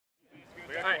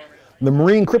The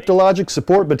Marine Cryptologic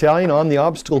Support Battalion on the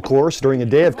obstacle course during a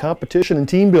day of competition and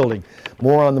team building.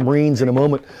 More on the Marines in a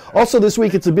moment. Also this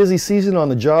week it's a busy season on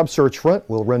the job search front.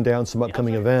 We'll run down some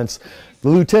upcoming events. The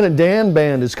Lieutenant Dan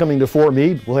Band is coming to Fort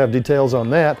Meade. We'll have details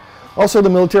on that. Also the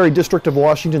Military District of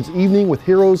Washington's Evening with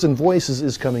Heroes and Voices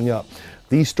is coming up.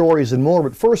 These stories and more,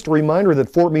 but first a reminder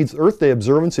that Fort Meade's Earth Day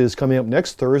observance is coming up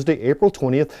next Thursday, April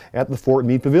 20th at the Fort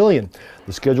Meade Pavilion.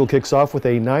 The schedule kicks off with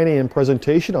a 9 a.m.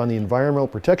 presentation on the Environmental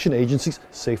Protection Agency's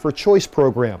Safer Choice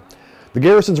program. The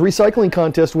Garrison's Recycling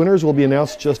Contest winners will be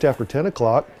announced just after 10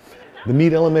 o'clock. The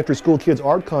Meade Elementary School Kids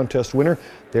Art Contest winner,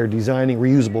 they're designing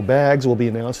reusable bags, will be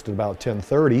announced at about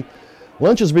 10:30.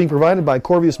 Lunch is being provided by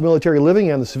Corvius Military Living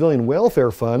and the Civilian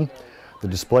Welfare Fund. The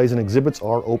displays and exhibits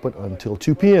are open until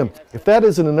 2 p.m. If that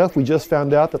isn't enough, we just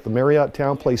found out that the Marriott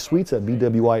Town Place Suites at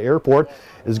BWI Airport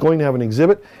is going to have an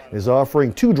exhibit and is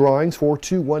offering 2 drawings for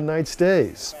 2 one-night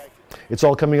stays. It's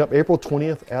all coming up April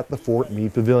 20th at the Fort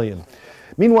Meade Pavilion.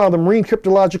 Meanwhile, the Marine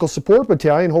Cryptological Support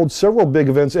Battalion holds several big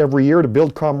events every year to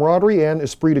build camaraderie and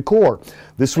esprit de corps.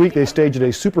 This week they staged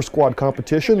a Super Squad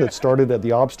competition that started at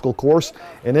the obstacle course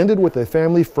and ended with a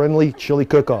family-friendly chili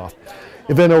cook-off.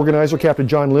 Event organizer Captain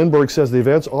John Lindberg says the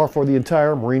events are for the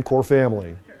entire Marine Corps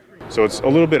family. So it's a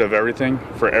little bit of everything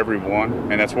for everyone,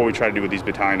 and that's what we try to do with these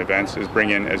battalion events, is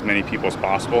bring in as many people as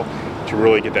possible to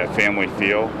really get that family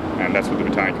feel, and that's what the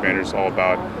battalion commander is all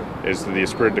about, is the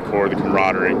esprit de corps, the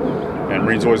camaraderie. And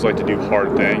Marines always like to do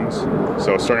hard things,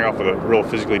 so starting off with a real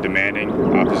physically demanding,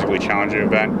 physically challenging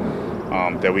event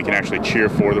that we can actually cheer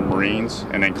for the Marines,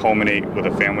 and then culminate with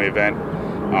a family event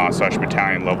slash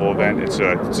battalion level event. It's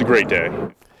a great day.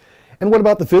 And what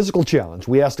about the physical challenge?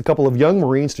 We asked a couple of young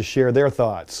Marines to share their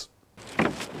thoughts.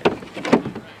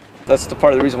 That's the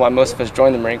part of the reason why most of us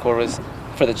joined the Marine Corps, was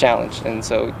for the challenge. And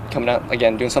so coming out,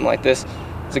 again, doing something like this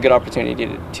is a good opportunity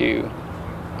to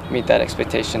meet that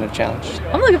expectation of challenge.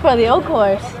 I'm looking for the old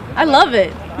course. I love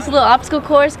it. It's a little obstacle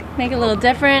course, make it a little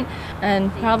different, and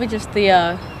probably just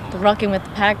the rucking with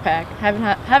the pack.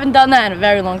 Haven't done that in a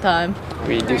very long time.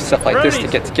 We do stuff like this to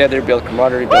get together, build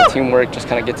camaraderie, build teamwork, just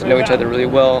kind of get to know each other really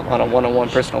well on a one-on-one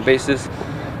personal basis.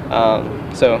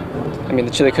 So, I mean,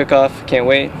 the chili cook-off, can't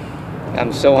wait.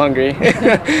 I'm so hungry.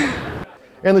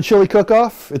 And the chili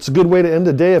cook-off, it's a good way to end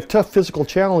a day of tough physical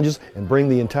challenges and bring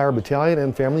the entire battalion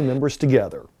and family members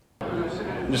together.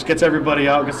 It just gets everybody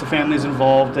out, gets the families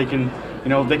involved. They can,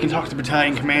 they can talk to the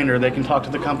battalion commander, they can talk to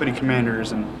the company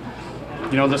commanders, and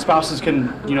the spouses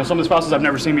can, some of the spouses I've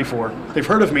never seen before. They've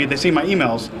heard of me, they see my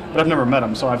emails, but I've never met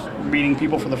them, so I'm meeting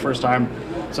people for the first time.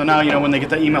 So now, when they get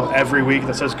that email every week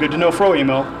that says, "Good to know Fro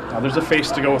email," now there's a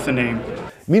face to go with the name.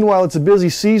 Meanwhile, it's a busy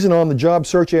season on the job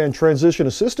search and transition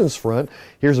assistance front.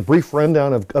 Here's a brief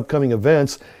rundown of upcoming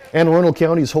events. Anne Arundel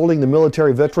County is holding the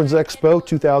Military Veterans Expo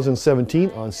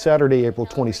 2017 on Saturday, April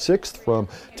 26th from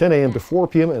 10 a.m. to 4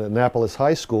 p.m. at Annapolis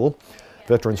High School.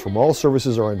 Veterans from all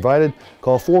services are invited.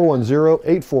 Call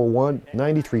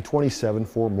 410-841-9327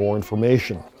 for more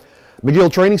information.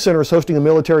 McGill Training Center is hosting a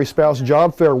Military Spouse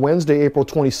Job Fair Wednesday, April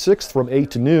 26th from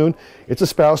 8 to noon. It's a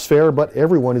spouse fair, but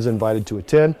everyone is invited to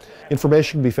attend.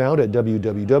 Information can be found at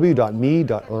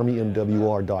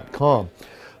www.me.armymwr.com.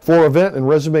 For event and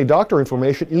resume doctor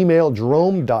information, email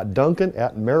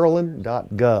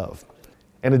jerome.duncan@maryland.gov.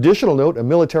 An additional note, a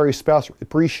Military Spouse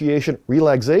Appreciation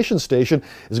Relaxation Station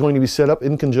is going to be set up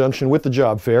in conjunction with the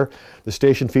job fair. The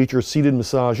station features seated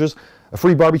massages, a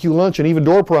free barbecue lunch, and even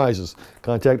door prizes.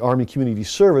 Contact Army Community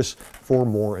Service for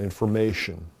more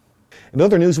information. In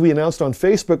other news, we announced on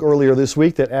Facebook earlier this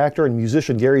week that actor and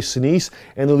musician Gary Sinise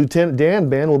and the Lieutenant Dan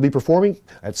Band will be performing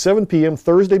at 7 p.m.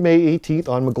 Thursday, May 18th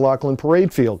on McLaughlin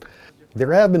Parade Field.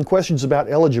 There have been questions about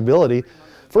eligibility.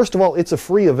 First of all, it's a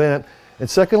free event. And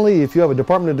secondly, if you have a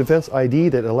Department of Defense ID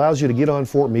that allows you to get on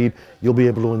Fort Meade, you'll be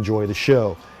able to enjoy the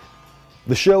show.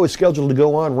 The show is scheduled to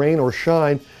go on rain or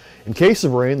shine. In case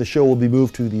of rain, the show will be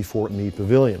moved to the Fort Meade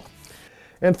Pavilion.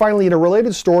 And finally, in a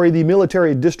related story, the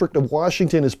Military District of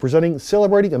Washington is presenting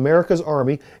Celebrating America's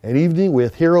Army, an evening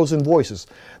with Heroes and Voices.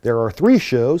 There are 3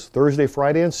 shows, Thursday,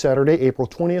 Friday, and Saturday, April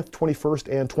 20th, 21st,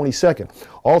 and 22nd.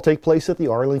 All take place at the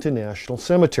Arlington National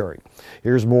Cemetery.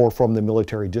 Here's more from the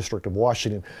Military District of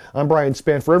Washington. I'm Brian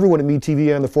Spann. For everyone at Meade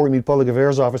TV and the Fort Meade Public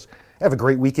Affairs Office, have a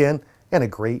great weekend and a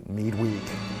great Meade week.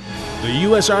 The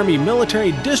U.S. Army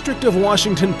Military District of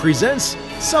Washington presents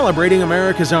Celebrating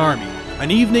America's Army, an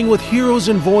evening with Heroes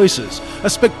and Voices, a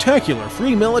spectacular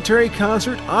free military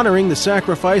concert honoring the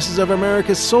sacrifices of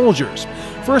America's soldiers,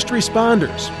 first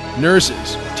responders,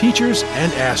 nurses, teachers,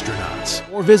 and astronauts.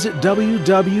 Or visit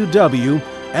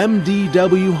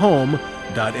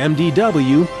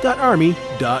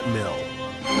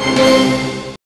www.mdwhome.mdw.army.mil.